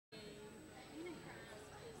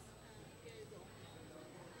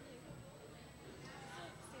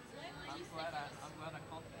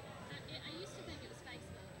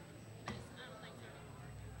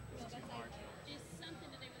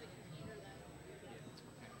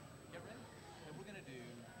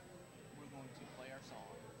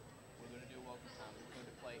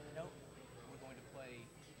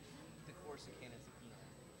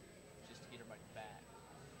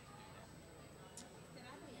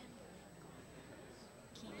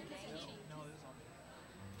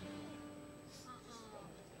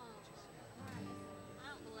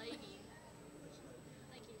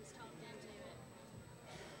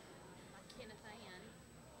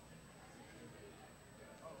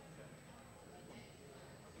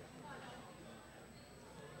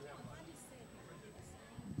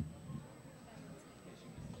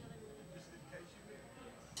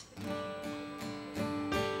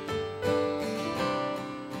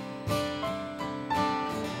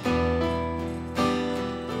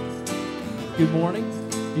good morning.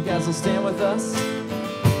 You guys will stand with us.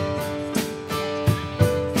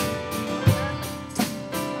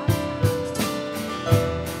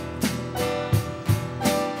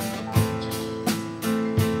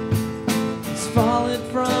 It's falling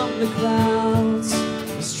from the clouds,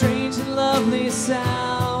 a strange and lovely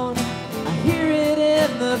sound. I hear it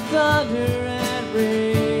in the thunder and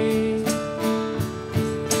rain.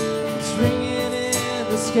 It's ringing in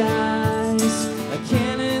the skies like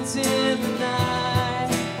cannons in the night.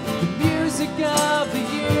 The music of the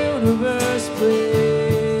universe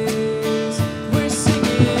plays. We're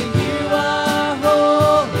singing, you are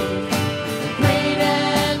holy, great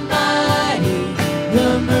and mighty.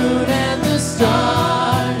 The moon and the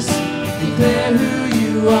stars declare who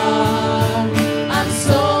you are. I'm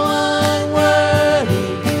so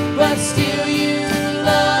unworthy, but still you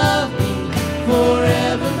love me.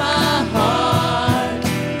 Forever my heart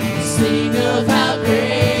will sing of how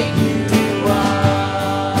great you are.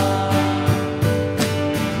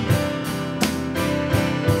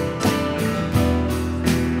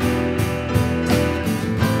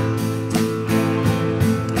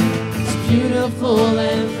 It's beautiful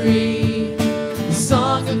and free, the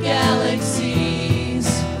song of galaxies,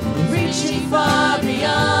 reaching far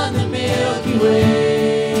beyond the Milky Way.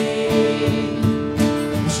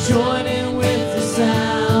 It's joining with the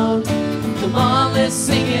sound. Come on, let's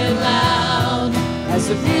sing it loud as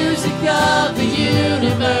the music of the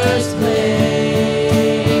universe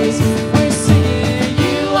plays. We're singing,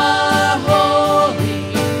 you are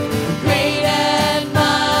holy, great and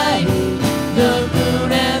mighty. The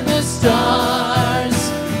moon and the stars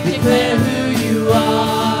declare who you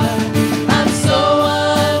are. I'm so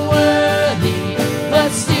unworthy,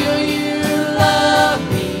 but still you love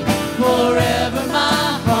me. Forever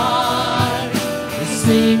my heart will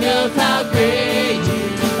sing of how great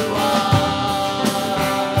you are.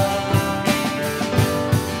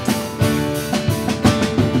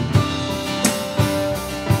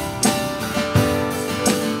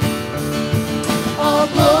 All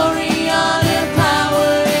glory, honor,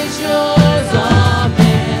 power is yours,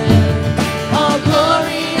 amen. All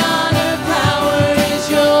glory, honor, power is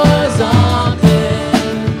yours, amen.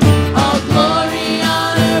 All glory,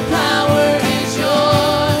 honor, power is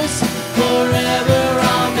yours, forever,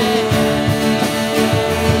 amen.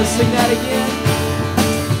 Let's sing that again.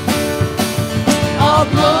 All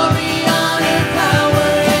glory, honor, power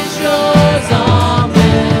is yours,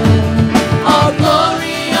 amen. All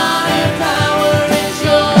glory, honor, power is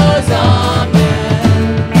yours, amen.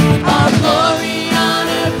 All glory,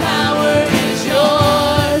 honor, power is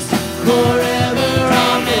yours, forever,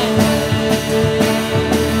 amen.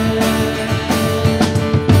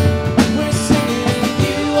 We're singing,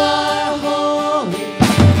 you are holy,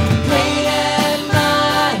 great and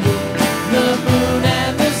mighty. The moon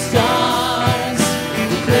and the stars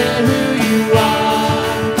declare who you are.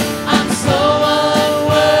 I'm so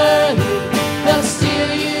unworthy, but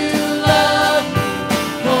still you love me.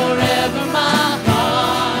 Forever my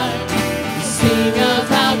heart will sing of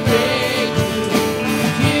how great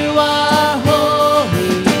you are. Holy,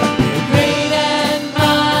 great and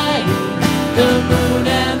mighty. The moon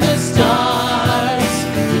and the stars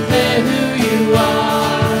declare who you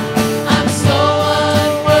are. I'm so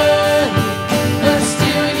unworthy, but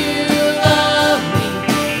still you love me.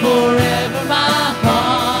 Forever my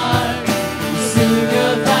heart will sing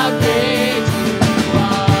of how great you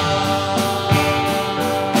are.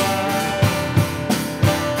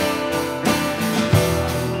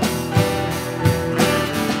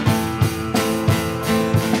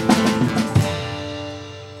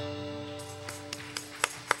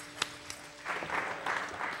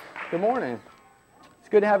 Good morning. It's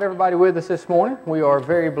good to have everybody with us this morning. We are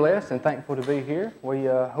very blessed and thankful to be here. We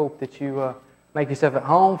hope that you make yourself at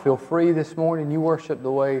home. Feel free this morning. You worship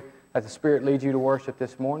the way that the Spirit leads you to worship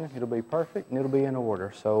this morning. It'll be perfect and it'll be in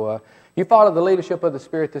order. So you follow the leadership of the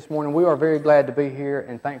Spirit this morning. We are very glad to be here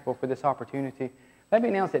and thankful for this opportunity. Let me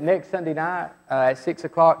announce that next Sunday night at 6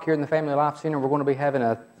 o'clock here in the Family Life Center, we're going to be having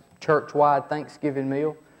a church-wide Thanksgiving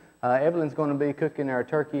meal. Evelyn's going to be cooking our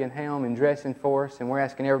turkey and ham and dressing for us, and we're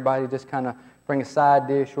asking everybody to just kind of bring a side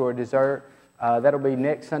dish or a dessert. That'll be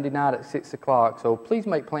next Sunday night at 6 o'clock, so please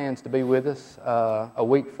make plans to be with us a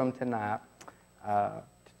week from tonight. I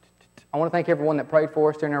want to thank everyone that prayed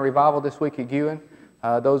for us during our revival this week at Gewin.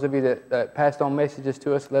 Those of you that passed on messages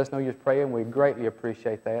to us, let us know you're praying. We greatly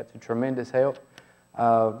appreciate that. It's a tremendous help.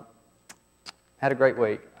 Had a great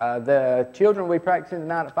week. The children will be practicing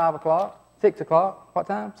tonight at 5 o'clock. 6 o'clock. What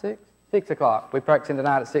time? 6? 6 o'clock. We're practicing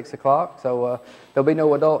tonight at 6 o'clock, so there'll be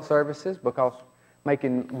no adult services because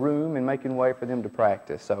making room and making way for them to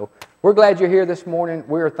practice. So we're glad you're here this morning.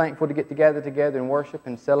 We are thankful to get together and worship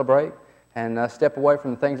and celebrate and step away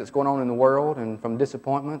from the things that's going on in the world and from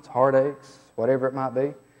disappointments, heartaches, whatever it might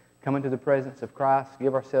be. Come into the presence of Christ,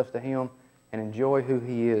 give ourselves to Him, and enjoy who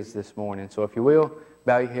He is this morning. So if you will,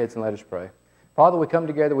 bow your heads and let us pray. Father, we come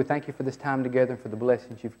together. We thank You for this time together and for the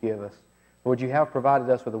blessings You've given us. Lord, You have provided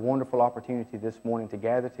us with a wonderful opportunity this morning to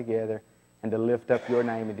gather together and to lift up Your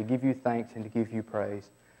name and to give You thanks and to give You praise.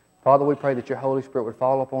 Father, we pray that Your Holy Spirit would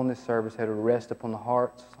fall upon this service, that it would rest upon the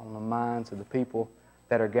hearts, on the minds of the people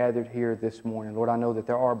that are gathered here this morning. Lord, I know that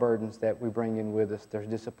there are burdens that we bring in with us. There's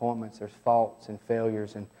disappointments, there's faults and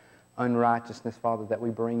failures and unrighteousness, Father, that we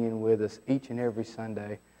bring in with us each and every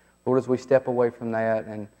Sunday. Lord, as we step away from that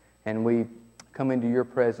and we come into Your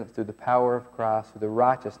presence through the power of Christ, through the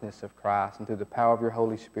righteousness of Christ, and through the power of Your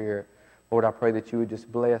Holy Spirit, Lord, I pray that You would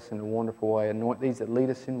just bless in a wonderful way. Anoint these that lead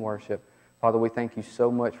us in worship. Father, we thank You so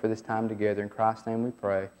much for this time together. In Christ's name we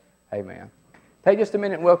pray. Amen. Take just a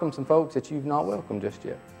minute and welcome some folks that you've not welcomed just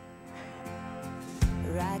yet.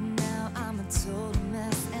 Right now I'm a total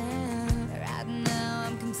mess, and right now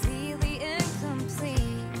I'm completely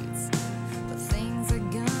incomplete, but things are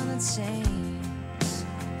gonna change,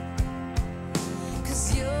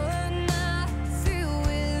 'cause you're not through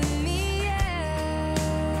with me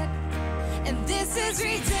yet. And this is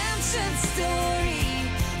redemption story,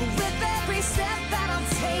 with every step that I'm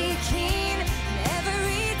taking, and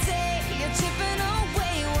every day you're chipping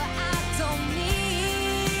away what I don't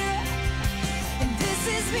need. And this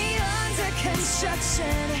is me under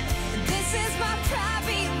construction, and this is my pride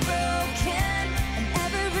being broken, and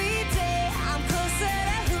every day I'm closer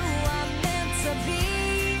to who I'm meant to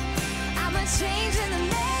be. I'm a change in the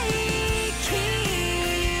making.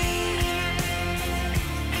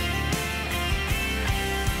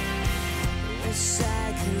 Wish I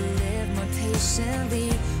could live more patiently,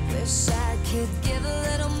 wish I could give a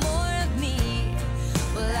little more of me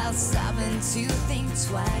without stopping to think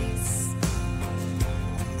twice.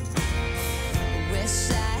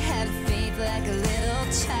 Wish I had faith like a little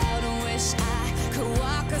child, wish I could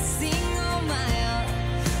walk a single mile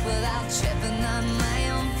without tripping on my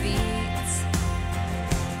own feet.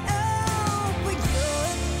 Oh, but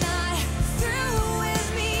you're not through with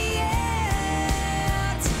me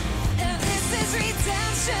yet. And this is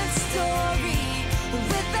redemption story,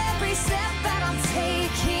 with every step that I'm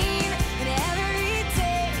taking, and every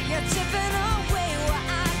day you're chipping away what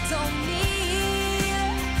I don't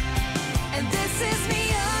need. And this is me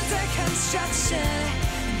under construction,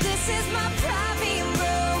 this is my pride being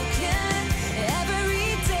broken,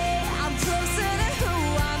 every day I'm closer to who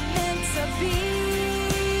I'm meant to be.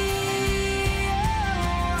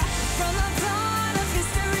 Oh, from the dawn of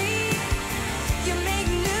history, you make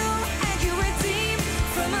new and you redeem.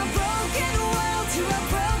 From a broken world to a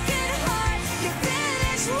broken heart, you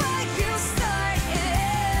finish what you start in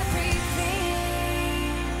everything.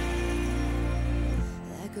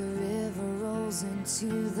 Like a river rolls into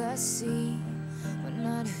the sea, we're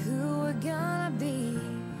not who we're gonna be,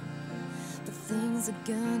 but things are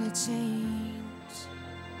gonna change.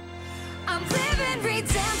 I'm living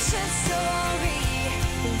redemption story,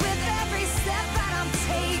 with every step that I'm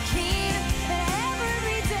taking,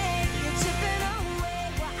 every day you're chipping away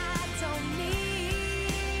what I don't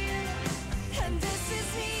need. And this is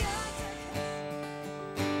me under.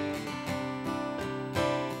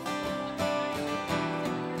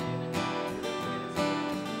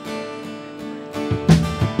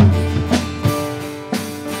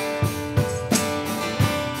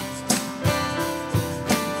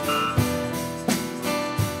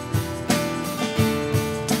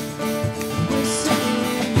 We're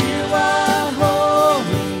singing, you are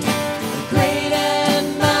holy, great and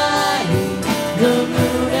mighty. The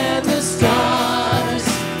moon and the stars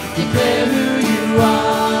declare who you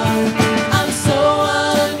are. I'm so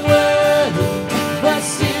unworthy, but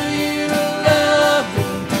still you love me.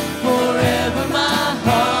 Forever my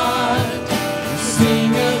heart will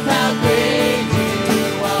sing of how great you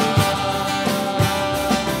are.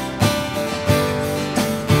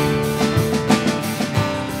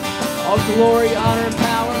 All glory, honor, and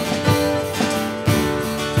power.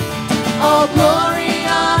 All glory,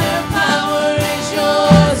 honor, power is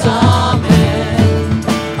yours, amen.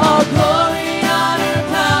 All glory, honor,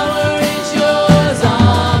 power is yours,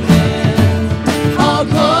 amen. All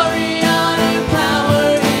glory, honor, power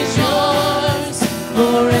is yours,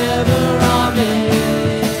 forever, amen.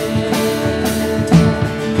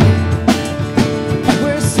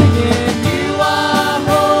 We're singing, you are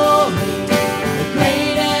holy,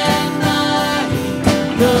 great and mighty.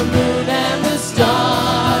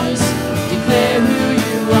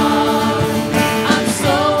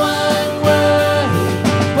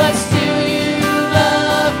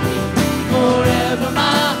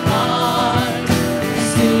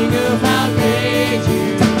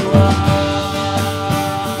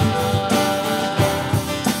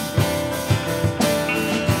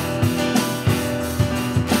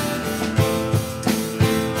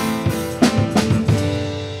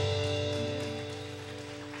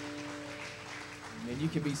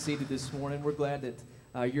 you this morning. We're glad that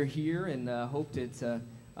you're here and hope that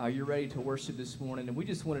you're ready to worship this morning. And we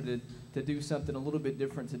just wanted to do something a little bit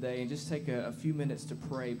different today and just take a few minutes to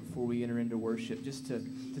pray before we enter into worship, just to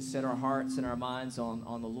set our hearts and our minds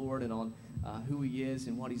on the Lord and on who He is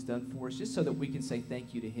and what He's done for us, just so that we can say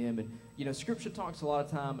thank you to Him. And, you know, Scripture talks a lot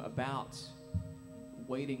of time about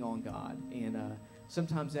waiting on God. And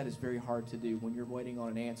sometimes that is very hard to do. When you're waiting on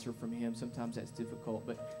an answer from Him, sometimes that's difficult.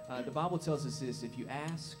 But the Bible tells us this: if you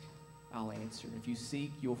ask, I'll answer. If you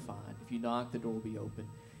seek, you'll find. If you knock, the door will be open.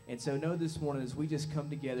 And so know this morning, as we just come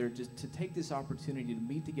together, just to take this opportunity to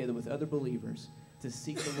meet together with other believers, to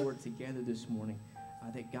seek the Lord together this morning,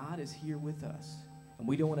 that God is here with us. And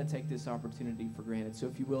we don't want to take this opportunity for granted. So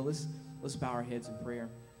if you will, let's bow our heads in prayer.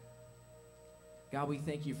 God, we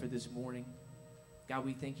thank you for this morning. God,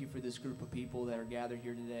 we thank you for this group of people that are gathered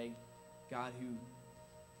here today. God, who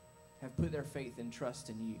have put their faith and trust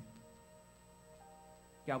in you.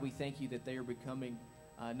 God, we thank you that they are becoming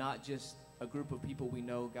not just a group of people we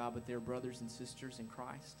know, God, but they're brothers and sisters in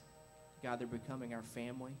Christ. God, they're becoming our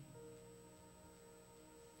family.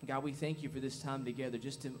 God, we thank you for this time together,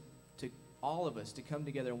 just to all of us to come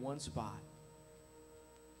together in one spot,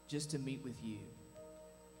 just to meet with you.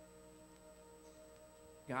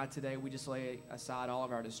 God, today we just lay aside all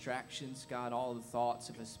of our distractions, God, all the thoughts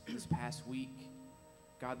of us this past week,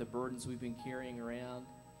 God, the burdens we've been carrying around.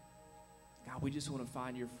 God, we just want to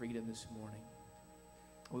find your freedom this morning.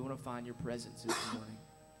 We want to find your presence this morning.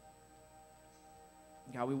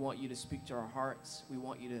 God, we want you to speak to our hearts. We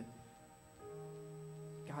want you to,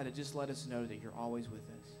 God, to just let us know that you're always with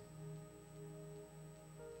us.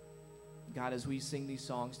 God, as we sing these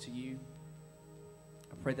songs to you,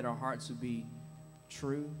 I pray that our hearts would be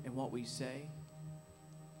true in what we say.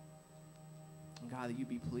 And God, that you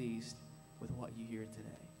be pleased with what you hear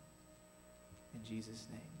today. In Jesus'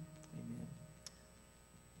 name, amen.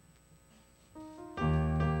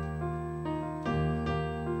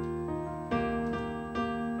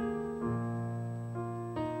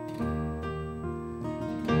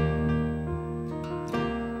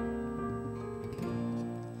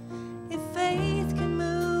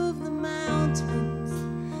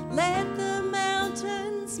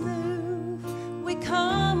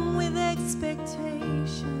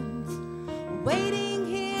 Waiting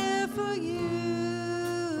here for you.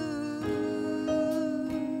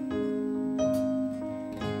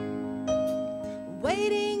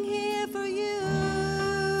 Waiting here for you.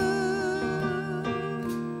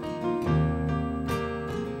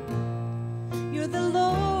 You're the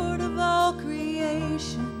Lord of all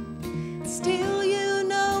creation. Still you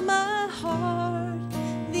know my heart,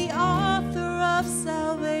 the author of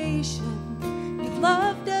salvation. You've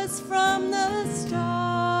loved us from the start.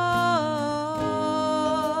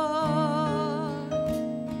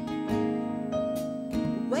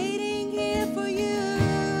 Waiting here for you.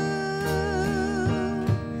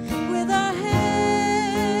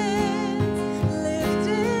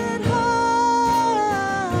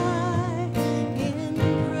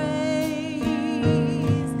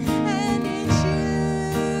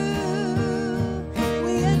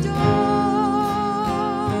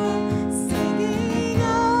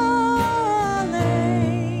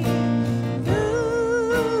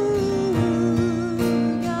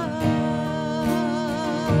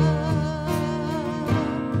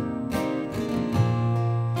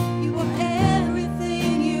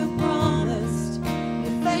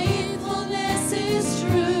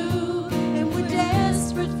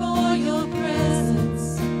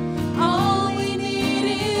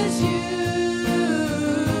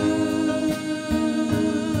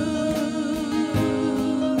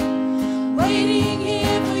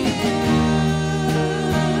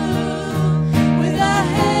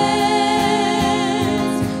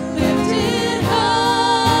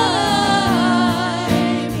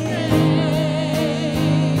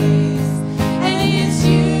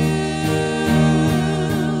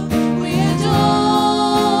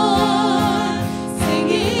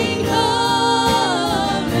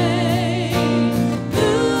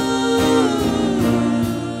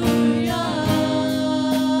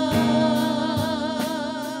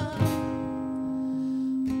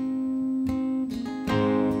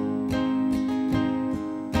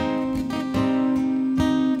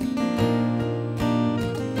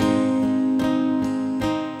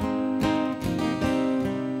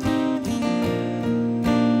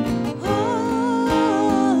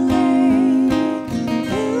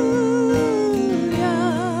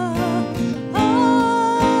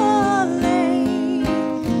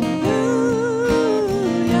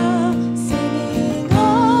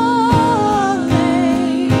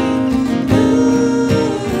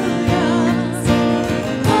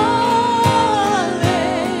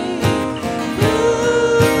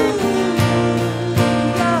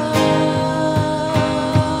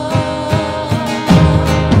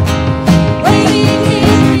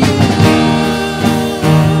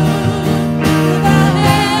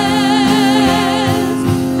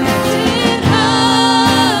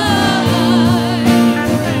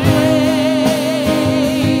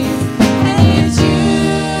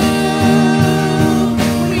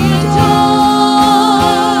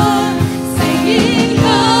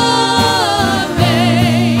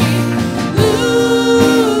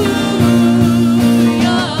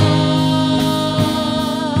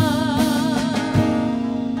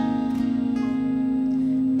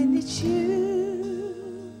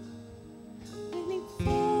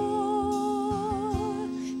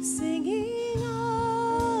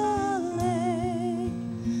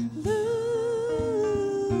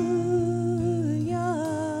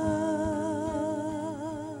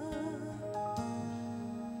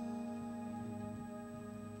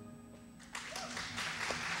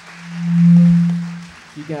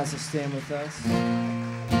 guys will stand with us.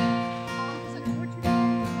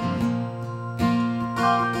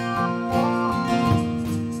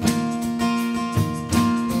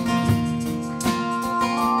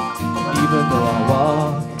 Even though I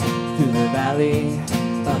walk through the valley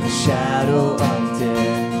of the shadow of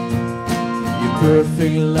death, your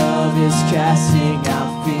perfect love is casting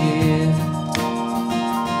out fear.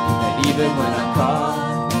 And even when I'm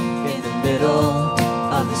caught in the middle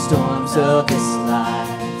of the storms of this life,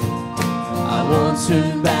 I won't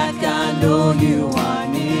turn back, I know you are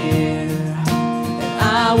near, and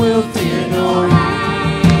I will fear no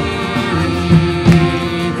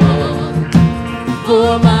evil,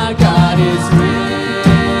 for my God is with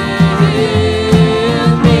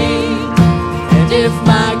me, and if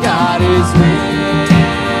my God is with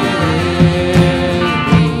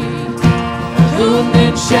me, whom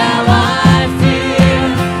then shall I fear?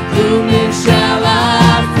 Whom then shall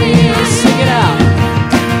I fear? Sing it out.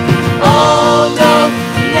 Oh no,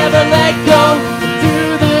 never let go,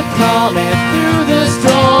 through the calm and through the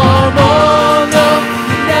storm. Oh no,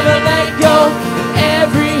 never let go,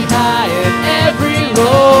 every high and every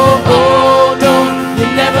low. Oh no, you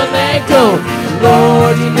never let go,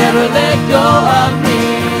 Lord, you never let go of me.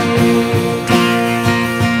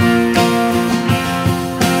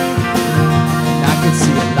 And I can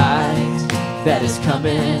see a light that is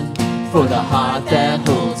coming for the heart that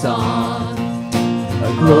holds on,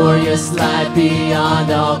 a glorious light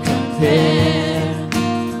beyond all compare.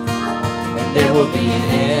 And there will be an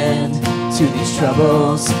end to these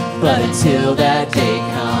troubles, but until that day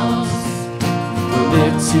comes, we'll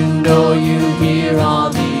live to know you here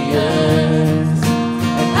on the earth,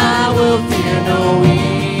 and I will fear no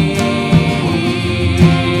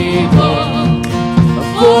evil,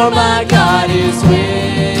 for my God is with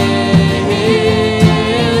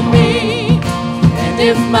me, and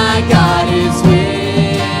if my God is with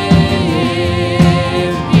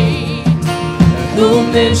me,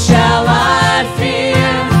 whom then shall I fear?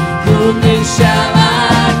 Whom then shall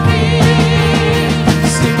I fear?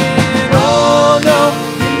 Singing, oh no,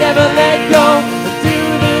 you never let go,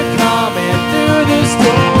 through the calm and through the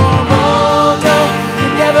storm. Oh no, you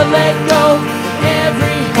never let go,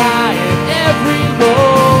 every high and every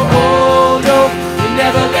low. Oh no, you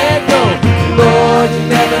never let go, Lord, you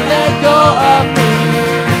never let go of me.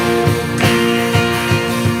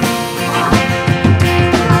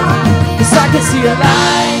 Cause I can see a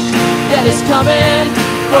light that is coming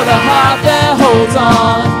for the heart that holds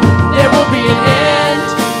on. There will be an end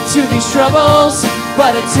to these troubles,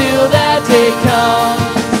 but until that day comes,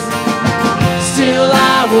 still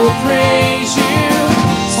I will praise you,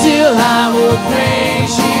 still I will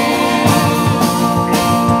praise you.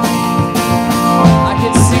 I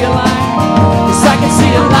can see a light, yes I can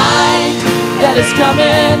see a light that is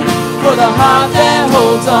coming for the heart that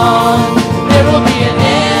holds on. There will be an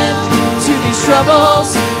end to these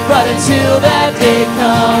troubles, but until that day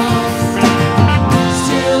comes,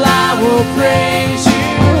 still I will praise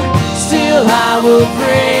you, still I will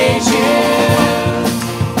praise you.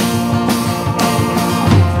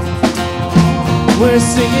 We're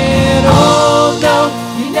singing, oh no,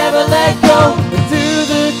 you never let go, through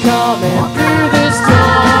the calm and through the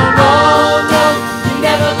storm. Oh no, you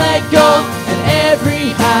never let go, and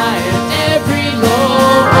every high and every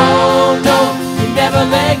low. Oh no, you never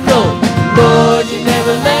let go, Lord, you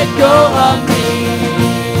never let go of me.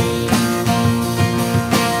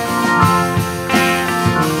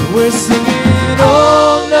 We're singing,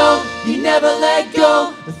 oh no, you never let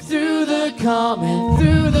go, through the calm and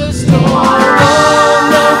through the storm. Oh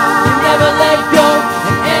no, you never let go,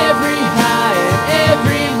 and every high and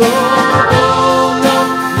every low. Oh no,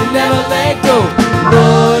 you never let go,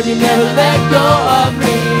 Lord, you never let go of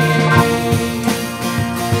me.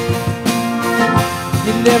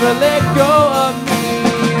 You never let go of me.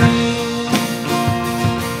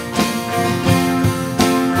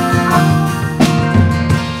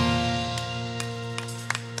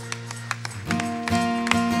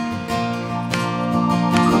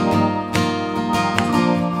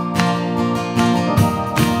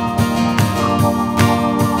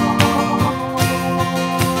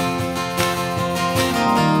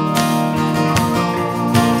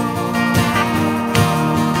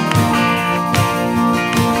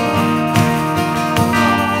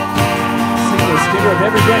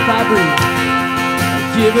 Every breath I breathe,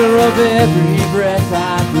 giver of every breath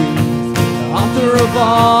I breathe, the author of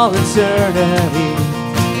all eternity,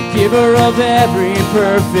 the giver of every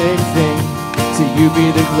perfect thing, to you be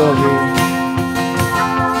the glory,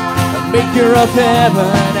 the maker of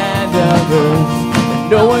heaven and of earth, and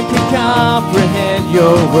no one can comprehend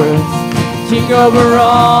your worth, king over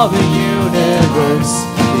all the universe,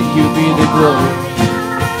 you be the glory.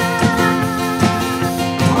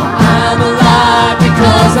 I'm alive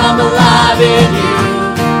because I'm alive in you.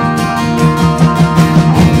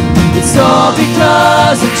 It's all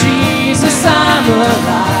because of Jesus I'm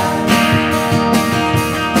alive.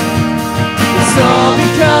 It's all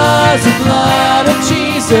because of the blood of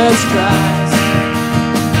Jesus Christ.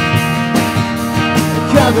 It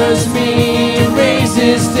covers me and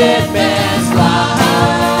raises dead man's life.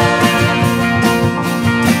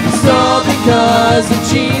 It's all because of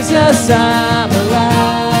Jesus I'm alive.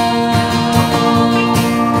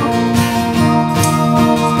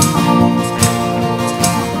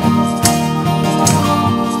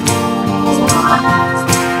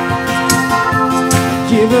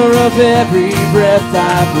 Giver of every breath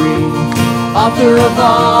I breathe, author of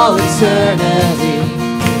all eternity,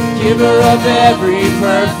 giver of every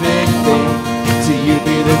perfect thing, to you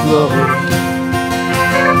be the glory.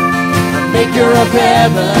 Maker of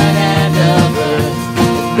heaven and of earth,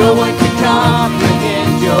 no one can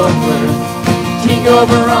comprehend your worth. King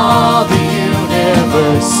over all the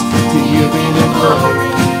universe, to you be the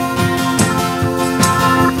glory.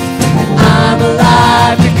 I'm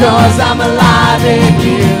alive because I'm alive in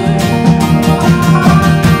you.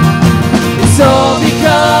 It's all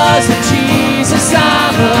because of Jesus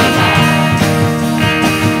I'm alive.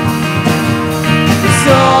 It's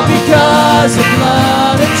all because of the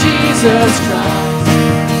blood of Jesus Christ.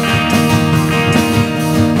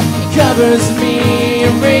 He covers me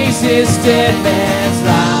and raises dead man's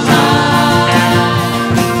life.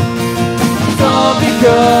 It's all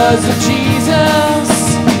because of Jesus.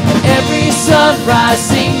 Every sunrise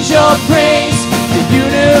sings your praise. The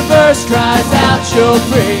universe cries out your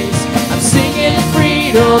praise. I'm singing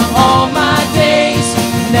freedom all my days,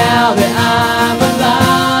 now that I'm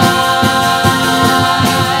alive.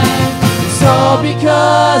 It's all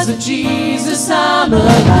because of Jesus I'm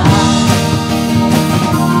alive.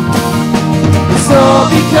 It's all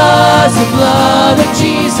because of the blood of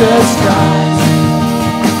Jesus Christ.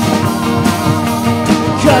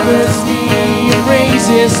 It covers me,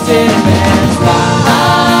 raises dead man's life.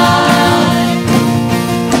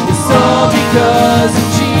 It's all because of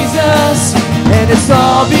Jesus, and it's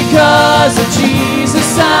all because of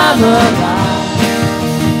Jesus I'm alive.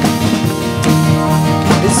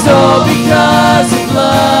 It's all because of the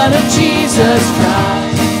blood of Jesus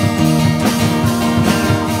Christ.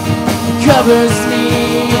 It covers me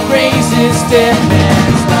and raises dead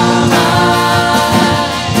man's life.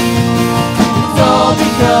 It's all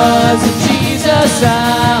because of Jesus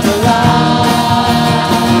I'm alive.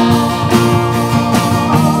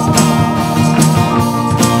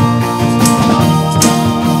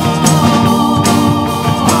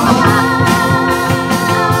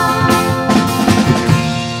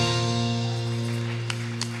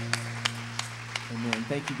 Amen.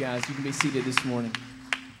 Thank you guys. You can be seated this morning.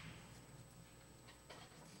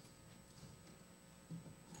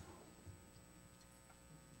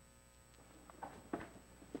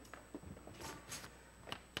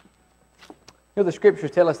 You know, the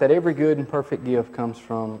scriptures tell us that every good and perfect gift comes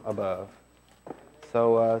from above.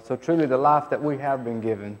 So truly the life that we have been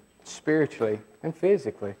given, spiritually and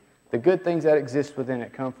physically, the good things that exist within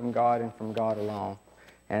it come from God and from God alone.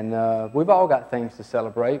 And we've all got things to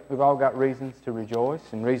celebrate. We've all got reasons to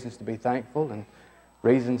rejoice and reasons to be thankful and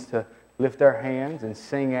reasons to lift our hands and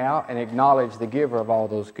sing out and acknowledge the giver of all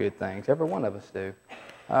those good things. Every one of us do.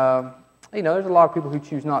 You know, there's a lot of people who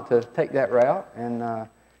choose not to take that route and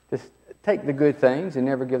just take the good things and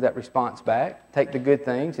never give that response back. Take the good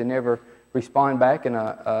things and never respond back in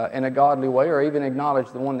a godly way or even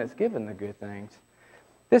acknowledge the one that's given the good things.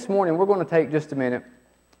 This morning we're going to take just a minute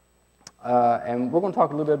and we're going to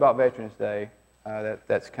talk a little bit about Veterans Day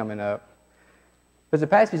that's coming up. There's a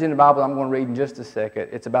passage in the Bible I'm going to read in just a second.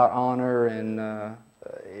 It's about honor and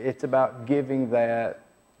it's about giving that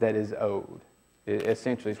is owed.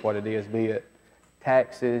 Essentially is what it is, be it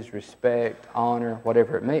taxes, respect, honor,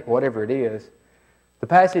 whatever it is. The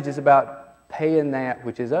passage is about paying that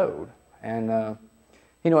which is owed. And,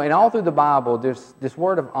 you know, and all through the Bible, this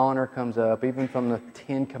word of honor comes up, even from the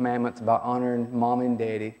 10 Commandments about honoring mom and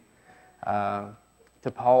daddy,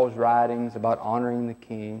 to Paul's writings about honoring the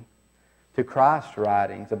king, to Christ's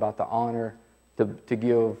writings about the honor to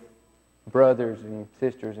give brothers and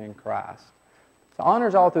sisters in Christ. So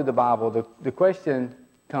honor's all through the Bible. The question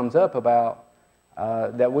comes up about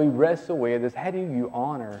that we wrestle with is, how do you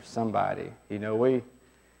honor somebody? You know,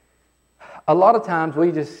 a lot of times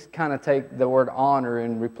we just kind of take the word honor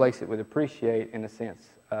and replace it with appreciate in a sense.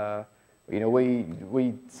 You know,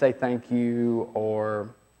 we say thank you,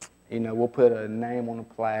 or, you know, we'll put a name on a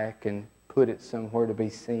plaque and put it somewhere to be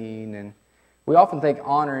seen, and we often think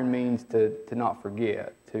honoring means to not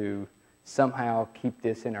forget, to somehow keep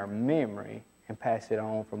this in our memory and pass it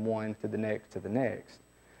on from one to the next to the next.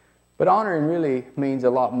 But honoring really means a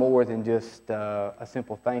lot more than just a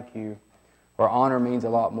simple thank you, or honor means a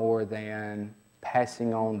lot more than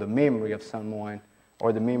passing on the memory of someone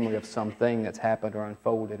or the memory of something that's happened or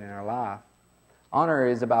unfolded in our life. Honor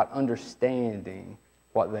is about understanding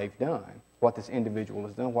what they've done, what this individual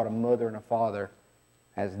has done, what a mother and a father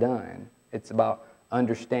has done. It's about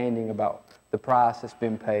understanding about the price that's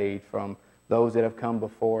been paid from those that have come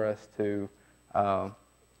before us to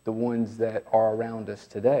the ones that are around us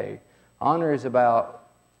today. Honor is about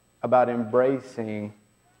embracing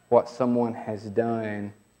what someone has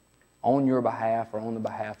done on your behalf or on the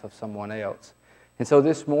behalf of someone else. And so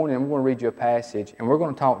this morning, I'm going to read you a passage, and we're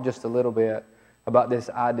going to talk just a little bit about this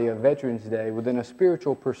idea of Veterans Day within a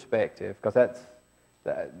spiritual perspective, because that's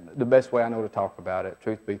the best way I know to talk about it,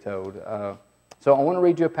 truth be told. So I want to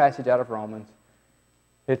read you a passage out of Romans.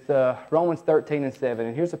 It's Romans 13:7,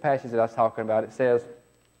 and here's the passage that I was talking about. It says,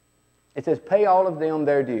 pay all of them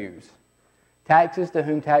their dues. Taxes to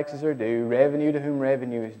whom taxes are due, revenue to whom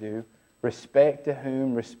revenue is due, respect to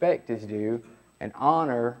whom respect is due, and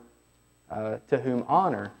honor to whom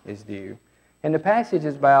honor is due. And the passage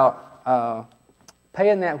is about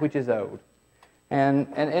paying that which is owed.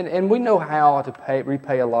 And we know how to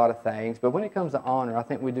repay a lot of things, but when it comes to honor, I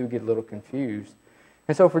think we do get a little confused.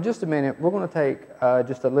 And so for just a minute, we're going to take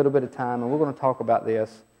just a little bit of time, and we're going to talk about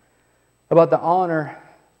this, about the honor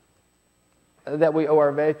that we owe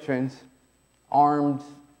our veterans, armed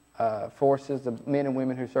forces, the men and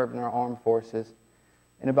women who serve in our armed forces,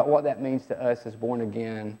 and about what that means to us as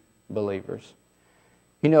born-again believers.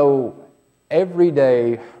 You know, every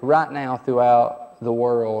day, right now throughout the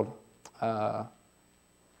world,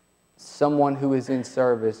 someone who is in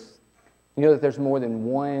service, you know that there's more than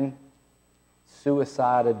one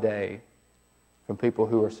suicide a day from people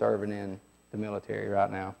who are serving in the military right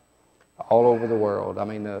now, all over the world. I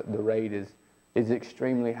mean, the rate is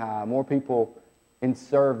extremely high. More people in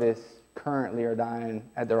service currently are dying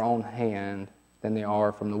at their own hand than they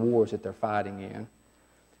are from the wars that they're fighting in.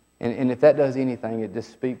 And if that does anything, it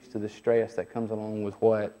just speaks to the stress that comes along with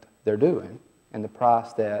what they're doing and the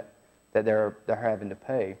price that they're having to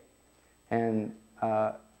pay. And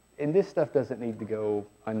this stuff doesn't need to go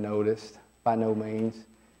unnoticed by no means.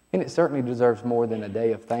 And it certainly deserves more than a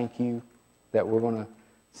day of thank you that we're going to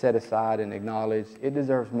set aside and acknowledge. It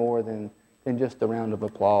deserves more than just a round of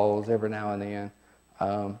applause every now and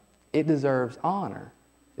then. It deserves honor,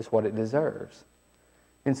 is what it deserves.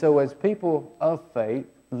 And so as people of faith,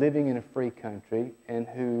 living in a free country and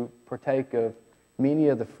who partake of many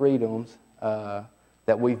of the freedoms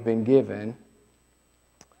that we've been given,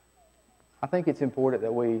 I think it's important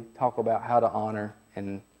that we talk about how to honor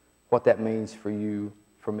and what that means for you,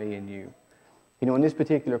 for me, and you. You know, in this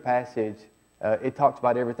particular passage, it talks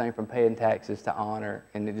about everything from paying taxes to honor,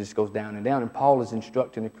 and it just goes down and down. And Paul is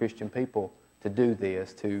instructing the Christian people to do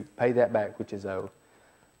this, to pay that back which is owed.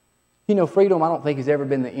 You know, freedom, I don't think, has ever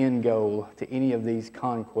been the end goal to any of these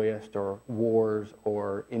conquests or wars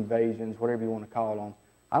or invasions, whatever you want to call them.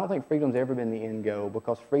 I don't think freedom's ever been the end goal,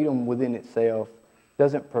 because freedom within itself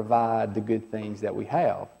doesn't provide the good things that we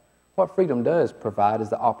have. What freedom does provide is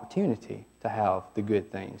the opportunity to have the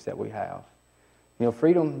good things that we have. You know,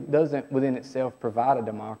 freedom doesn't within itself provide a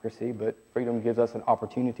democracy, but freedom gives us an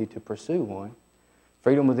opportunity to pursue one.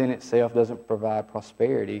 Freedom within itself doesn't provide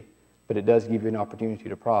prosperity, but it does give you an opportunity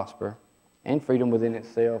to prosper. And freedom within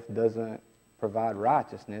itself doesn't provide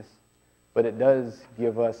righteousness, but it does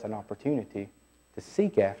give us an opportunity to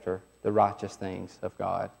seek after the righteous things of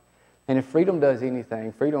God. And if freedom does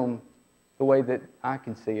anything, freedom, the way that I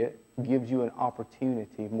can see it, gives you an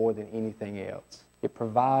opportunity more than anything else. It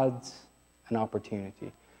provides an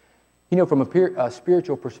opportunity. You know, from a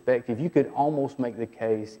spiritual perspective, you could almost make the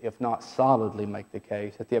case, if not solidly make the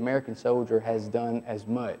case, that the American soldier has done as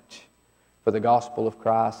much for the gospel of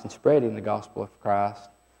Christ and spreading the gospel of Christ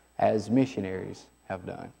as missionaries have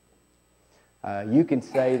done. You can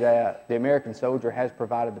say that the American soldier has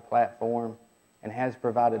provided the platform and has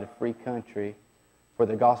provided a free country for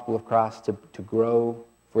the gospel of Christ to grow,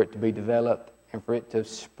 for it to be developed, and for it to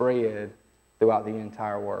spread throughout the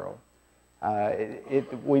entire world.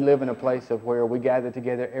 We live in a place of where we gather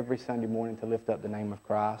together every Sunday morning to lift up the name of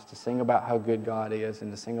Christ, to sing about how good God is,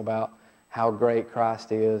 and to sing about how great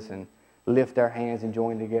Christ is, and lift our hands and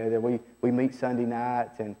join together. We meet Sunday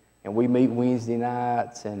nights, and we meet Wednesday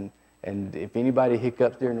nights, and if anybody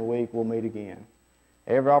hiccups during the week, we'll meet again.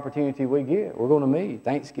 Every opportunity we get, we're going to meet.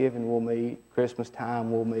 Thanksgiving we'll meet. Christmas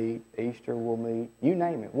time we'll meet. Easter we'll meet. You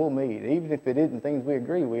name it, we'll meet. Even if it isn't things we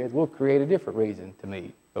agree with, we'll create a different reason to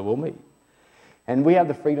meet, but we'll meet. And we have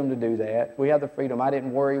the freedom to do that. We have the freedom. I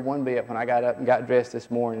didn't worry one bit when I got up and got dressed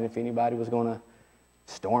this morning if anybody was going to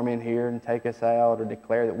storm in here and take us out or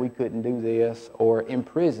declare that we couldn't do this or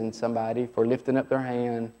imprison somebody for lifting up their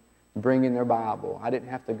hand, bringing their Bible. I didn't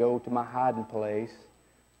have to go to my hiding place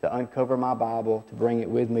to uncover my Bible to bring it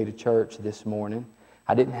with me to church this morning.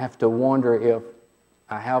 I didn't have to wonder if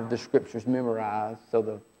I have the Scriptures memorized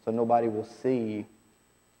so nobody will see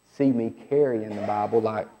me carrying the Bible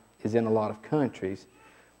like is in a lot of countries.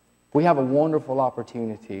 We have a wonderful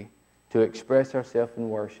opportunity to express ourselves in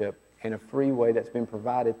worship in a free way that's been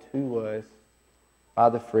provided to us by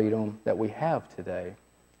the freedom that we have today.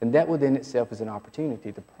 And that within itself is an opportunity.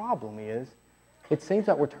 The problem is, it seems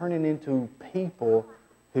like we're turning into people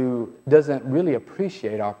who doesn't really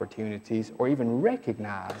appreciate opportunities or even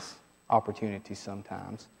recognize opportunities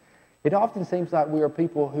sometimes. It often seems like we are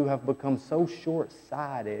people who have become so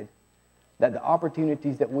short-sighted that the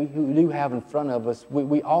opportunities that we who do have in front of us,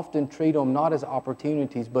 we often treat them not as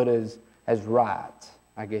opportunities but as rights,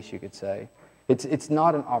 I guess you could say. It's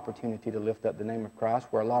not an opportunity to lift up the name of Christ,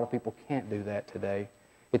 where a lot of people can't do that today.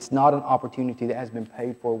 It's not an opportunity that has been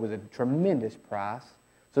paid for with a tremendous price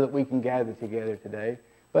so that we can gather together today.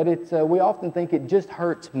 But we often think it just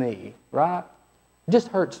hurts me, right? It just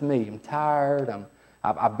hurts me. I'm tired.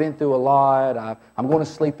 I've been through a lot. I'm going to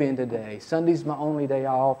sleep in today. Sunday's my only day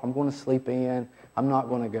off. I'm going to sleep in. I'm not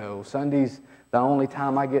going to go. Sunday's the only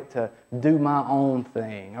time I get to do my own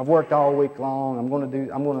thing. I've worked all week long.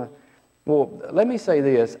 Well, let me say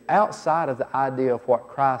this. Outside of the idea of what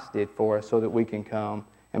Christ did for us so that we can come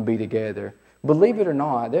and be together, believe it or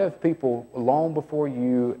not, there are people long before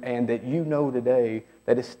you and that you know today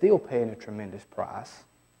that is still paying a tremendous price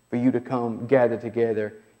for you to come gather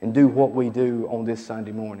together and do what we do on this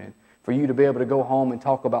Sunday morning. For you to be able to go home and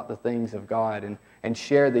talk about the things of God and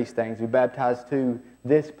share these things. We baptized too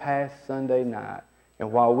this past Sunday night.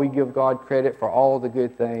 And while we give God credit for all the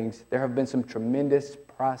good things, there have been some tremendous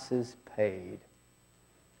prices paid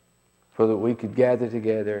so that we could gather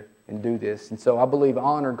together and do this. And so I believe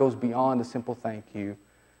honor goes beyond a simple thank you.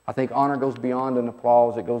 I think honor goes beyond an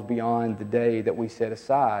applause. It goes beyond the day that we set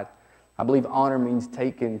aside. I believe honor means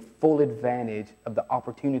taking full advantage of the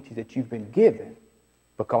opportunity that you've been given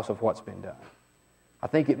because of what's been done. I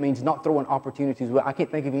think it means not throwing opportunities away. I can't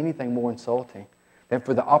think of anything more insulting than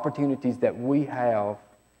for the opportunities that we have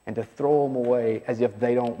and to throw them away as if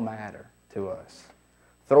they don't matter to us.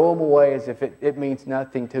 Throw them away as if it means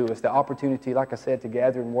nothing to us. The opportunity, like I said, to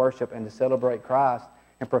gather and worship and to celebrate Christ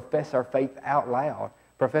and profess our faith out loud,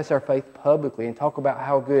 profess our faith publicly, and talk about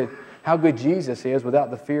how good Jesus is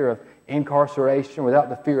without the fear of incarceration, without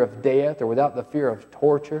the fear of death, or without the fear of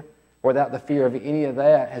torture, or without the fear of any of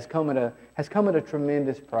that, has come at a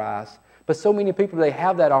tremendous price. But so many people, they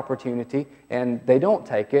have that opportunity and they don't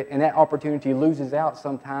take it, and that opportunity loses out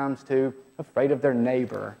sometimes to afraid of their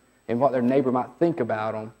neighbor and what their neighbor might think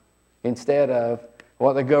about them instead of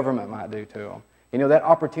what the government might do to them. You know, that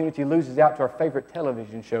opportunity loses out to our favorite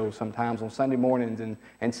television shows sometimes on Sunday mornings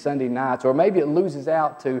and Sunday nights, or maybe it loses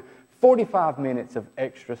out to 45 minutes of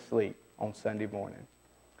extra sleep on Sunday morning.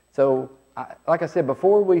 So, like I said,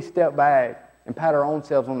 before we step back and pat our own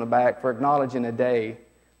selves on the back for acknowledging a day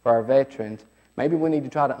for our veterans, maybe we need to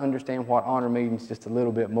try to understand what honor means just a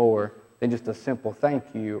little bit more than just a simple thank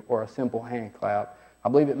you or a simple hand clap. I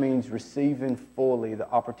believe it means receiving fully the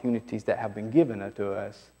opportunities that have been given to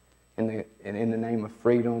us in the name of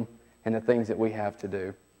freedom and the things that we have to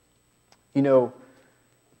do. You know,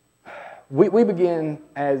 we begin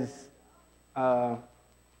as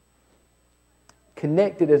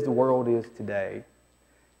connected as the world is today.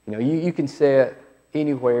 You know, you can sit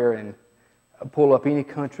anywhere and pull up any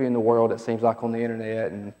country in the world, it seems like, on the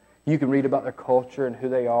internet, and you can read about their culture and who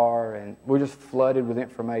they are, and we're just flooded with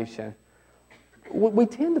information. We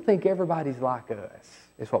tend to think everybody's like us,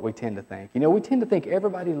 is what we tend to think. You know, we tend to think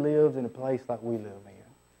everybody lives in a place like we live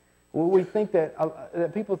in. We think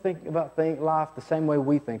that people think about life the same way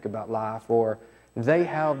we think about life, or they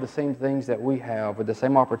have the same things that we have, or the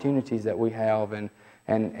same opportunities that we have, and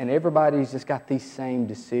everybody's just got these same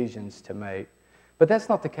decisions to make. But that's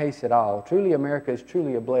not the case at all. Truly, America is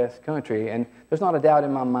truly a blessed country, and there's not a doubt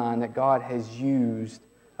in my mind that God has used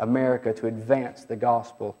America to advance the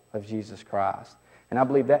gospel of Jesus Christ. And I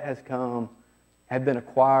believe that had been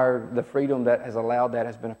acquired, the freedom that has allowed that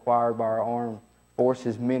has been acquired by our armed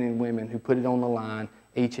forces, men and women who put it on the line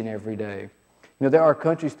each and every day. You know, there are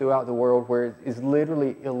countries throughout the world where it is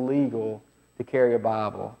literally illegal to carry a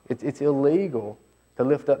Bible. It's illegal to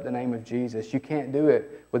lift up the name of Jesus. You can't do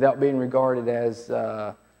it without being regarded as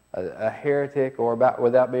a heretic, or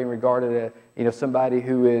without being regarded as somebody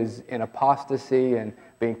who is in apostasy and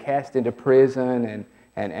being cast into prison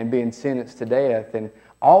and being sentenced to death. And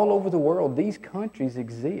all over the world, these countries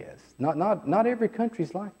exist. Not every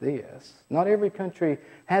country's like this. Not every country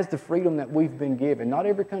has the freedom that we've been given. Not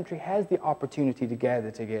every country has the opportunity to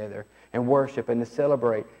gather together and worship and to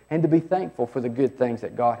celebrate and to be thankful for the good things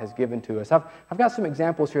that God has given to us. I've got some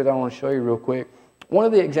examples here that I want to show you real quick. One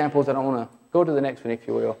of the examples that I want to go to the next one, if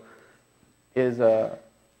you will, is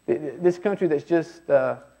this country that's just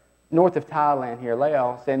north of Thailand here,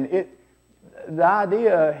 Laos. And the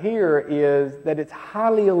idea here is that it's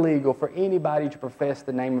highly illegal for anybody to profess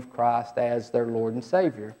the name of Christ as their Lord and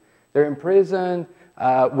Savior. They're imprisoned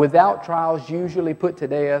without trials, usually put to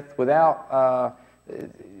death, without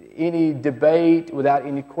any debate, without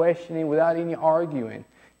any questioning, without any arguing.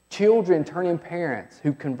 Children turn in parents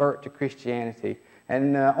who convert to Christianity.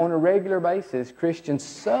 And on a regular basis, Christians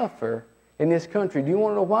suffer in this country. Do you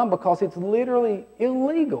want to know why? Because it's literally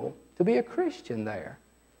illegal to be a Christian there.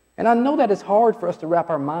 And I know that it's hard for us to wrap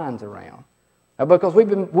our minds around, because we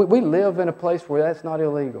live in a place where that's not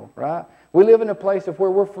illegal, right? We live in a place of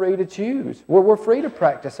where we're free to choose, where we're free to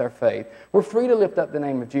practice our faith. We're free to lift up the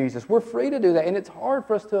name of Jesus. We're free to do that. And it's hard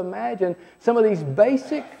for us to imagine some of these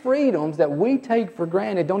basic freedoms that we take for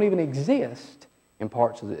granted don't even exist in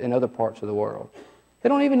other parts of the world. They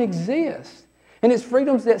don't even exist. And it's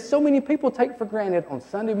freedoms that so many people take for granted on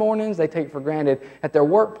Sunday mornings. They take for granted at their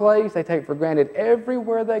workplace. They take for granted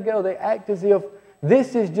everywhere they go. They act as if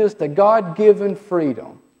this is just a God-given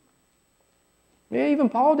freedom. Yeah, even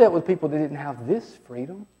Paul dealt with people that didn't have this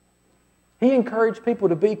freedom. He encouraged people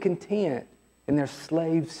to be content in their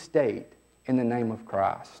slave state in the name of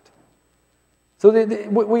Christ. So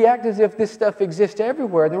we act as if this stuff exists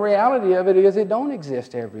everywhere. And the reality of it is it don't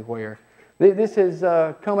exist everywhere. This has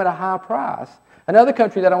come at a high price. Another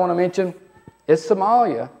country that I want to mention is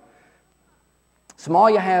Somalia.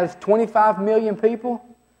 Somalia has 25 million people.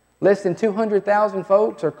 Less than 200,000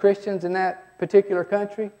 folks are Christians in that particular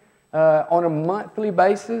country. On a monthly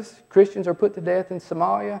basis, Christians are put to death in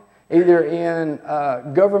Somalia, either in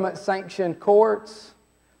government-sanctioned courts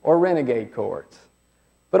or renegade courts.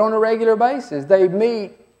 But on a regular basis, they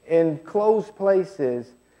meet in closed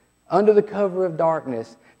places under the cover of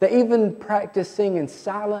darkness. They even practice singing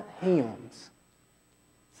silent hymns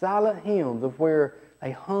of where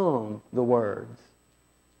they hum the words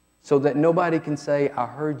so that nobody can say, I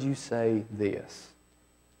heard you say this.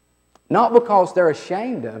 Not because they're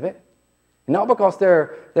ashamed of it, not because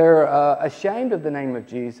they're ashamed of the name of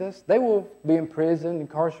Jesus. They will be imprisoned,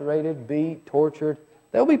 incarcerated, beat, tortured.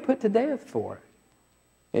 They'll be put to death for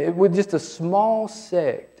it. With just a small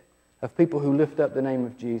sect of people who lift up the name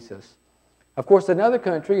of Jesus. Of course, another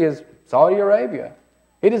country is Saudi Arabia.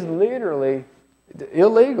 It is literally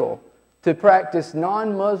illegal to practice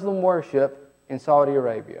non-Muslim worship in Saudi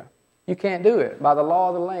Arabia. You can't do it. By the law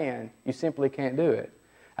of the land, you simply can't do it.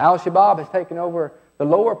 Al-Shabaab has taken over the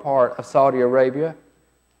lower part of Saudi Arabia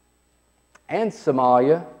and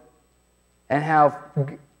Somalia and have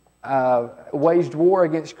waged war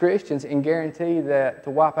against Christians and guarantee that to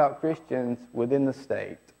wipe out Christians within the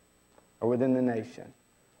state or within the nation.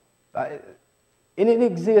 And it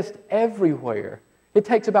exists everywhere. It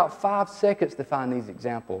takes about 5 seconds to find these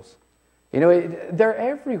examples. They're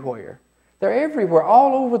everywhere. They're everywhere,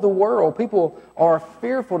 all over the world. People are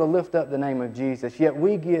fearful to lift up the name of Jesus, yet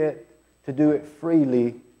we get to do it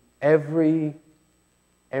freely every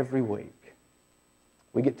week.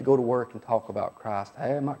 We get to go to work and talk about Christ.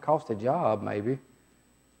 Hey, it might cost a job, maybe.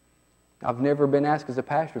 I've never been asked as a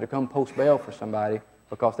pastor to come post bail for somebody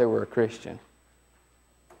because they were a Christian.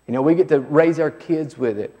 We get to raise our kids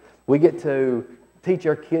with it. We get to teach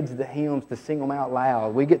our kids the hymns, to sing them out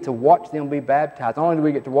loud. We get to watch them be baptized. Not only do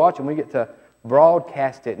we get to watch them, we get to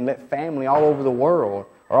broadcast it and let family all over the world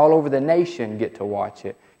or all over the nation get to watch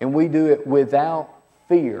it. And we do it without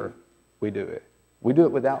fear. We do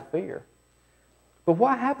it without fear. But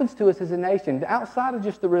what happens to us as a nation, outside of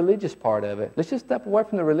just the religious part of it, let's just step away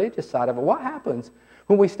from the religious side of it. What happens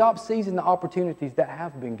when we stop seizing the opportunities that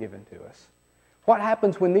have been given to us? What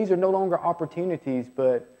happens when these are no longer opportunities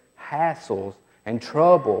but hassles and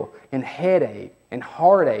trouble and headache and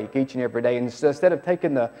heartache each and every day? And so instead of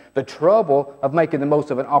taking the trouble of making the most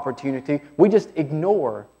of an opportunity, we just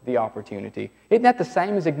ignore the opportunity. Isn't that the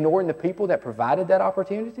same as ignoring the people that provided that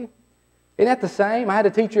opportunity? Isn't that the same? I had a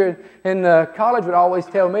teacher in college would always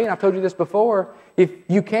tell me, and I've told you this before, if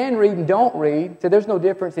you can read and don't read, so there's no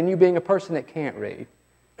difference in you being a person that can't read.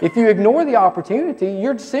 If you ignore the opportunity,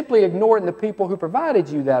 you're simply ignoring the people who provided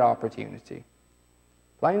you that opportunity.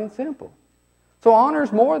 Plain and simple. So honor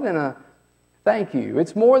is more than a thank you.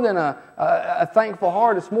 It's more than a thankful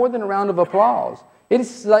heart. It's more than a round of applause. It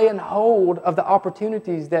is laying hold of the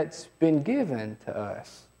opportunities that's been given to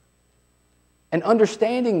us. And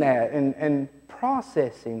understanding that and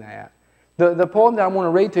processing that. The poem that I want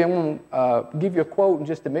to read to you, I'm going to give you a quote in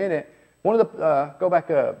just a minute. One of the, go back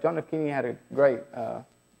up. John F. Kennedy had a great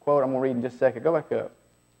quote I'm going to read in just a second. Go back up.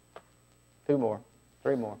 2 more,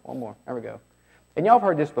 3 more, 1 more. There we go. And y'all have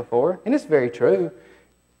heard this before, and it's very true.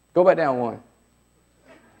 Go back down 1.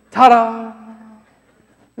 Ta-da!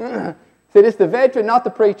 See, it's the veteran, not the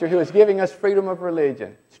preacher, who is giving us freedom of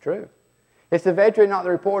religion. It's true. It's the veteran, not the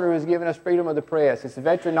reporter, who has given us freedom of the press. It's the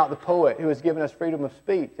veteran, not the poet, who has given us freedom of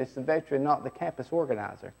speech. It's the veteran, not the campus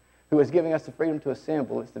organizer, who has given us the freedom to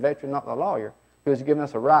assemble. It's the veteran, not the lawyer, who has given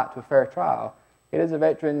us a right to a fair trial. It is the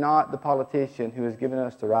veteran, not the politician, who has given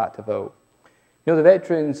us the right to vote. You know, the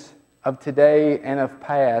veterans of today and of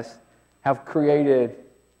past have created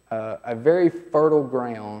a very fertile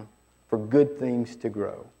ground for good things to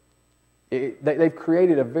grow. They've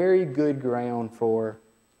created a very good ground for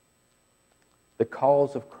the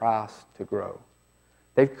cause of Christ to grow.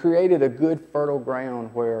 They've created a good fertile ground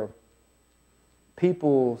where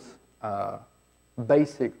people's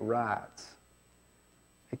basic rights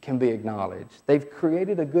can be acknowledged. They've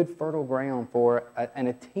created a good fertile ground for an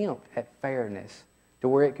attempt at fairness to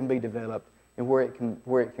where it can be developed and where it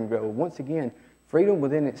can grow. Once again, freedom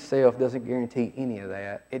within itself doesn't guarantee any of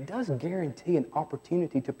that. It does guarantee an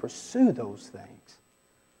opportunity to pursue those things.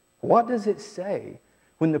 What does it say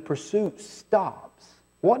when the pursuit stops?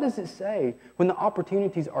 What does it say when the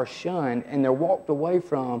opportunities are shunned and they're walked away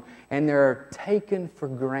from and they're taken for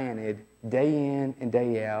granted day in and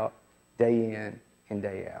day out, day in and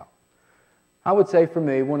day out? I would say for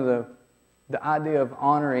me, one of the idea of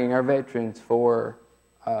honoring our veterans for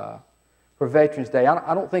Veterans Day,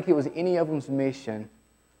 I don't think it was any of them's mission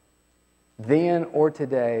then or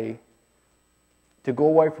today to go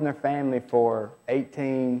away from their family for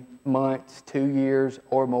 18 months, 2 years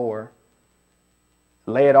or more,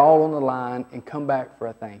 lay it all on the line, and come back for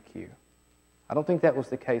a thank you. I don't think that was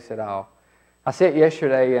the case at all. I said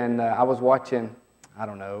yesterday, and I was watching, I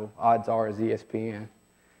don't know, odds are is ESPN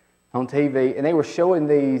on TV, and they were showing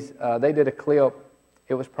these, they did a clip,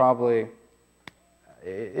 it was probably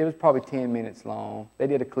 10 minutes long. They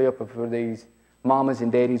did a clip of where these mamas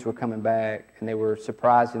and daddies were coming back, and they were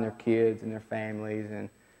surprising their kids and their families, and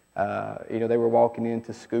they were walking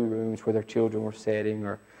into schoolrooms where their children were sitting,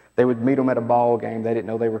 or they would meet them at a ball game. They didn't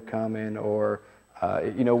know they were coming, or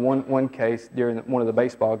one case during one of the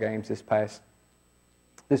baseball games this past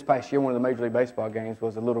year, one of the Major League Baseball games,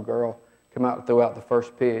 was a little girl come out and throw out the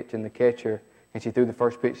first pitch, and the catcher, and she threw the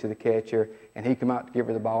first pitch to the catcher, and he come out to give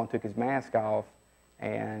her the ball and took his mask off.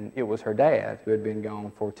 And it was her dad who had been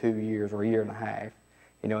gone for 2 years or a year and a half,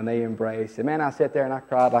 and they embraced. And man, I sat there and I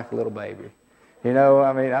cried like a little baby. Maybe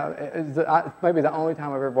the only time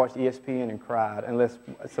I've ever watched ESPN and cried, unless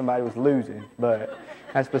somebody was losing, but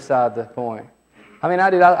that's beside the point.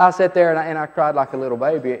 I sat there and I cried like a little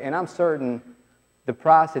baby, and I'm certain the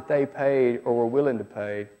price that they paid or were willing to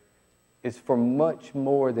pay is for much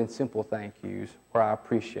more than simple thank yous, where I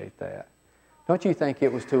appreciate that. Don't you think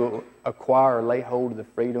it was to acquire or lay hold of the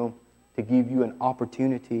freedom to give you an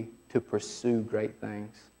opportunity to pursue great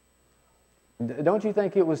things? Don't you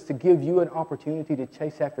think it was to give you an opportunity to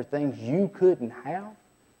chase after things you couldn't have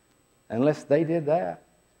unless they did that?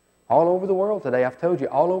 All over the world today, I've told you,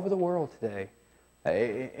 all over the world today,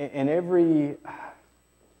 in every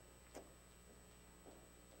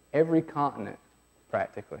continent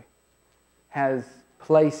practically has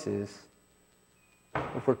places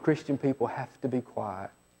where Christian people have to be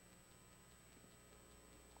quiet.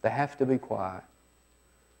 They have to be quiet.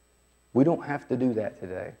 We don't have to do that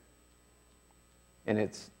today. And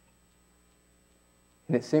it's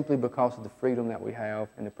simply because of the freedom that we have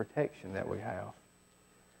and the protection that we have.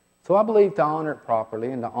 So I believe to honor it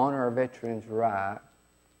properly and to honor our veterans' right,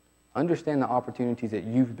 understand the opportunities that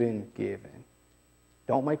you've been given.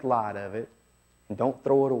 Don't make light of it, and don't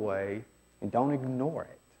throw it away, and don't ignore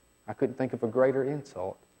it. I couldn't think of a greater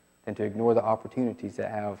insult than to ignore the opportunities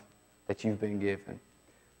that you've been given.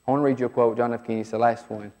 I want to read you a quote. John F. Kennedy, it's the last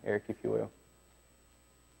one, Eric, if you will.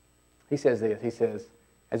 He says this. He says,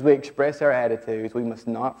 as we express our attitudes, we must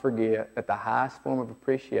not forget that the highest form of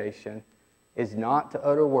appreciation is not to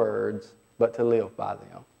utter words, but to live by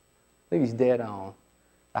them. I think he's dead on.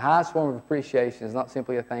 The highest form of appreciation is not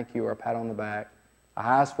simply a thank you or a pat on the back. The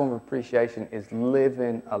highest form of appreciation is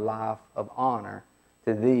living a life of honor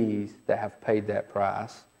to these that have paid that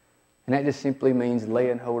price. And that just simply means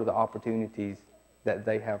laying hold of the opportunities that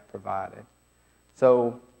they have provided.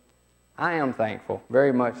 So I am thankful,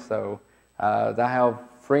 very much so. I have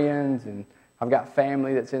friends and I've got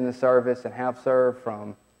family that's in the service and have served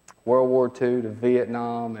from World War II to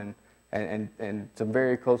Vietnam, and some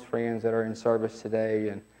very close friends that are in service today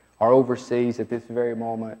and are overseas at this very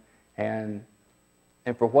moment. And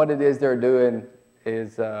for what it is they're doing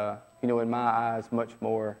is, in my eyes, much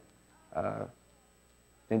more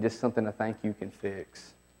than just something I think you can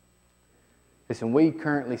fix. Listen, we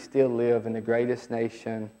currently still live in the greatest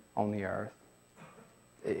nation on the earth.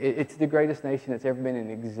 It's the greatest nation that's ever been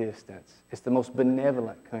in existence. It's the most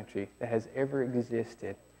benevolent country that has ever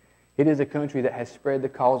existed. It is a country that has spread the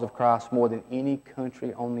cause of Christ more than any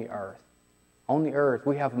country on the earth. On the earth,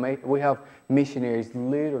 we have missionaries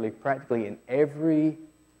literally, practically in every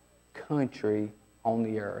country on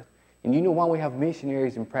the earth. And you know why we have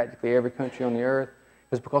missionaries in practically every country on the earth?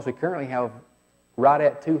 It's because we currently have right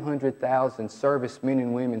at 200,000 servicemen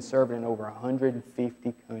and women serving in over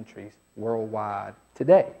 150 countries worldwide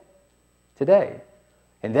today.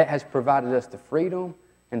 And that has provided us the freedom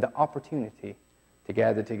and the opportunity to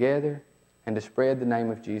gather together and to spread the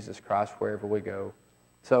name of Jesus Christ wherever we go.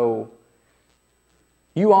 So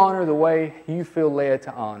you honor the way you feel led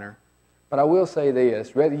to honor. But I will say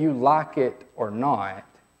this, whether you like it or not,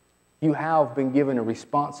 you have been given a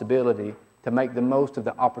responsibility to make the most of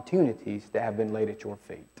the opportunities that have been laid at your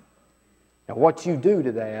feet. Now, what you do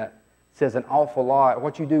to that says an awful lot.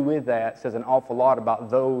 What you do with that says an awful lot about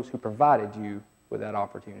those who provided you with that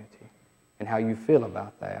opportunity and how you feel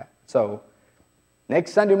about that. So,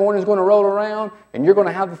 next Sunday morning is going to roll around, and you're going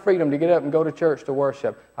to have the freedom to get up and go to church to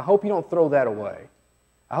worship. I hope you don't throw that away.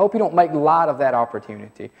 I hope you don't make light of that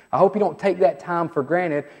opportunity. I hope you don't take that time for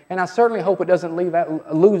granted, and I certainly hope it doesn't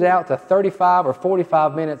lose out to 35 or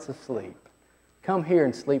 45 minutes of sleep. Come here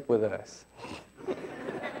and sleep with us.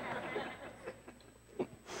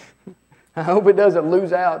 I hope it doesn't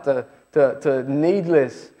lose out to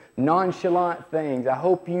needless, nonchalant things. I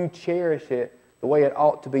hope you cherish it the way it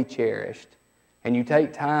ought to be cherished. And you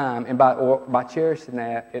take time, and by cherishing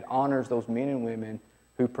that, it honors those men and women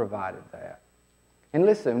who provided that. And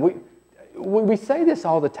listen, we say this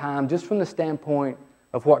all the time just from the standpoint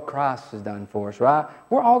of what Christ has done for us, right?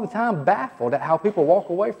 We're all the time baffled at how people walk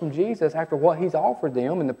away from Jesus after what He's offered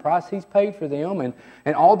them and the price He's paid for them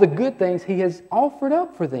and all the good things He has offered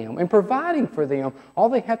up for them and providing for them. All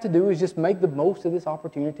they have to do is just make the most of this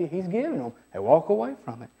opportunity He's given them. They walk away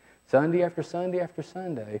from it Sunday after Sunday after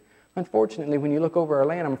Sunday. Unfortunately, when you look over our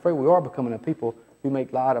land, I'm afraid we are becoming a people who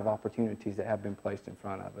make light of opportunities that have been placed in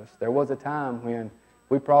front of us. There was a time when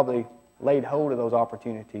we probably laid hold of those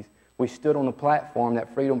opportunities. We stood on the platform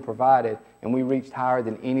that freedom provided, and we reached higher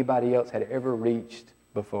than anybody else had ever reached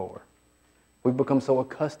before. We've become so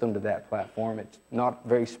accustomed to that platform, it's not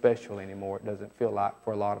very special anymore, it doesn't feel like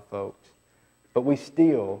for a lot of folks. But we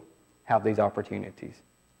still have these opportunities.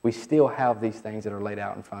 We still have these things that are laid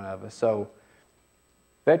out in front of us. So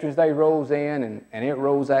Veterans Day rolls in, and it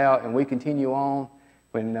rolls out, and we continue on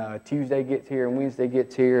when Tuesday gets here and Wednesday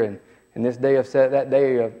gets here, and this day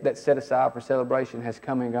that's set aside for celebration has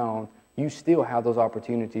come and gone. You still have those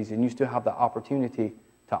opportunities, and you still have the opportunity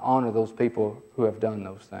to honor those people who have done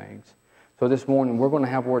those things. So this morning, we're going to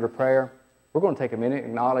have a word of prayer. We're going to take a minute,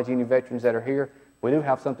 acknowledge any veterans that are here. We do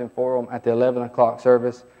have something for them at the 11 o'clock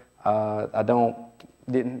service. I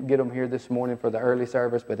didn't get them here this morning for the early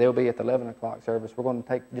service, but they'll be at the 11 o'clock service. We're going to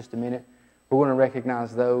take just a minute. We're going to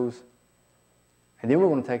recognize those, and then we're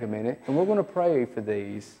going to take a minute, and we're going to pray for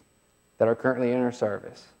these that are currently in our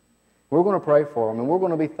service. We're going to pray for them, and we're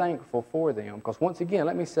going to be thankful for them. Because once again,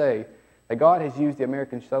 let me say that God has used the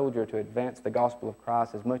American soldier to advance the gospel of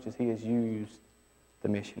Christ as much as He has used the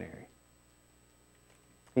missionary.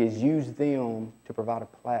 He has used them to provide a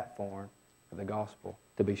platform for the gospel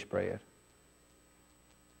to be spread.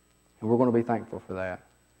 And we're going to be thankful for that.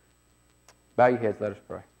 Bow your heads, let us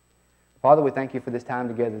pray. Father, we thank You for this time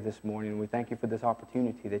together this morning, and we thank You for this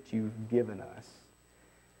opportunity that You've given us.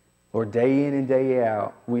 Lord, day in and day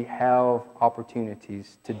out, we have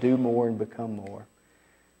opportunities to do more and become more.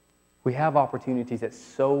 We have opportunities that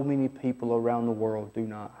so many people around the world do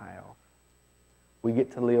not have. We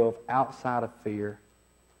get to live outside of fear.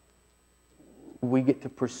 We get to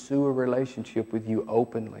pursue a relationship with You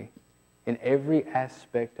openly in every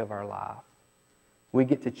aspect of our life. We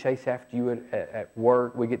get to chase after You at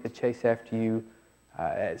work. We get to chase after You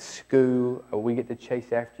at school. We get to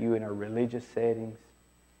chase after You in our religious settings.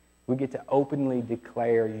 We get to openly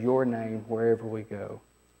declare Your name wherever we go.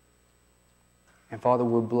 And Father,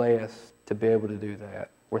 we're blessed to be able to do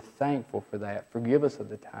that. We're thankful for that. Forgive us of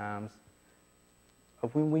the times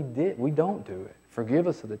of when we don't do it. Forgive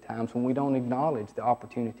us of the times when we don't acknowledge the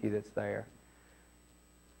opportunity that's there.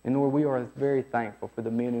 And Lord, we are very thankful for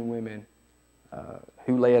the men and women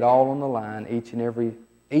who lay it all on the line each and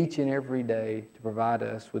every day to provide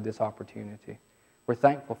us with this opportunity. We're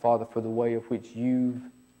thankful, Father, for the way of which you've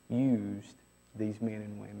used these men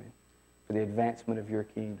and women for the advancement of your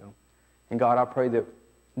kingdom. And God, I pray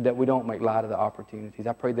that we don't make light of the opportunities.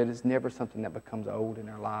 I pray that it's never something that becomes old in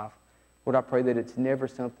our life. Lord, I pray that it's never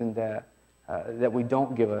something that we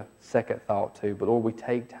don't give a second thought to, but Lord, we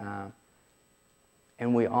take time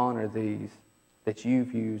and we honor these that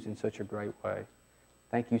you've used in such a great way.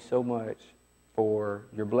 Thank you so much for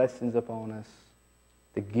your blessings upon us,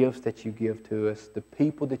 the gifts that you give to us, the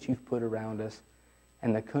people that you've put around us,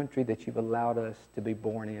 and the country that you've allowed us to be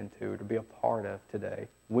born into, to be a part of today.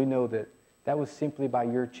 We know that that was simply by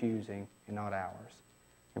your choosing and not ours.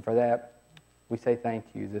 And for that, we say thank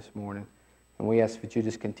you this morning. And we ask that you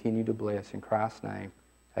just continue to bless. In Christ's name,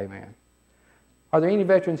 amen. Are there any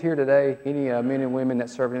veterans here today, any men and women that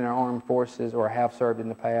served in our armed forces or have served in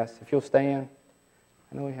the past? If you'll stand.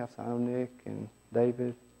 I know we have some, Nick and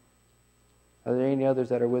David. Are there any others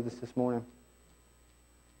that are with us this morning?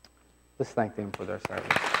 Let's thank them for their service.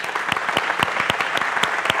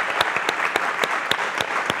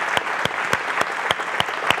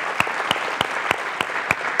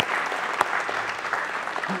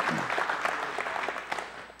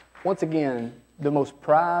 Once again, the most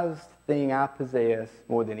prized thing I possess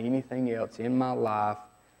more than anything else in my life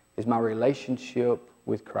is my relationship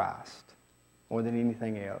with Christ. More than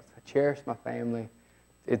anything else. I cherish my family.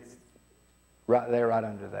 It's right there, right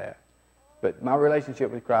under that. But my relationship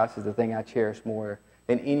with Christ is the thing I cherish more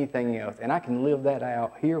than anything else. And I can live that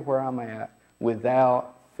out here where I'm at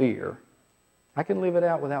without fear. I can live it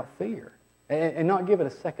out without fear and not give it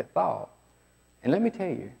a second thought. And let me tell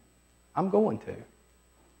you, I'm going to.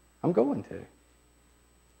 I'm going to.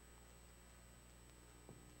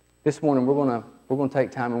 This morning we're going to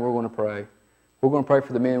take time and we're going to pray. We're going to pray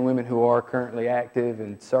for the men and women who are currently active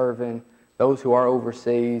and serving, those who are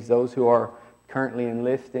overseas, those who are currently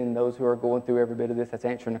enlisting, those who are going through every bit of this, that's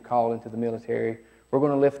answering a call into the military. We're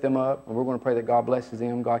going to lift them up, and we're going to pray that God blesses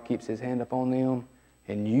them, God keeps His hand upon them,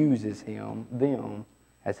 and uses them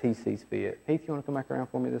as He sees fit. Heath, you want to come back around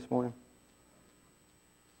for me this morning?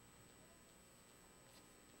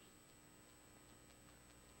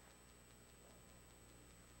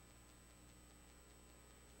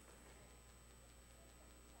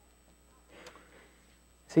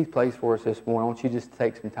 As He plays for us this morning, I want you just to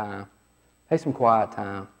take some time. Take some quiet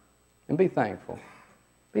time and be thankful.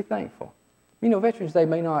 Be thankful. You know, Veterans Day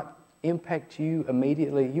may not impact you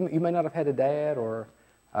immediately. You may not have had a dad or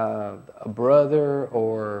a brother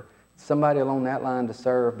or somebody along that line to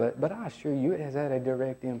serve, but I assure you it has had a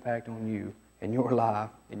direct impact on you and your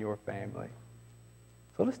life and your family.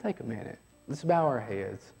 So let's take a minute. Let's bow our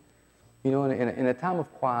heads. You know, in a time of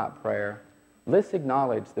quiet prayer, let's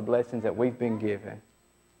acknowledge the blessings that we've been given.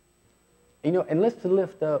 You know, and let's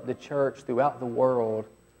lift up the church throughout the world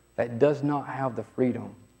that does not have the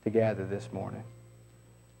freedom to gather this morning.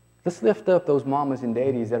 Let's lift up those mamas and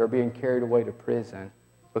daddies that are being carried away to prison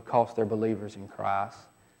because they're believers in Christ.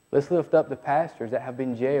 Let's lift up the pastors that have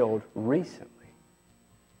been jailed recently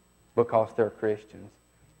because they're Christians.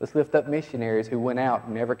 Let's lift up missionaries who went out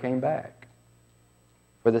and never came back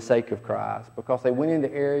for the sake of Christ because they went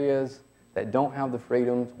into areas that don't have the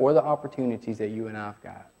freedoms or the opportunities that you and I've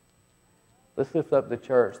got. Let's lift up the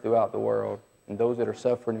church throughout the world and those that are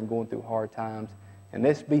suffering and going through hard times. And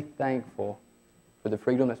let's be thankful for the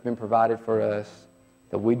freedom that's been provided for us,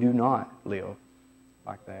 that we do not live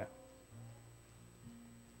like that.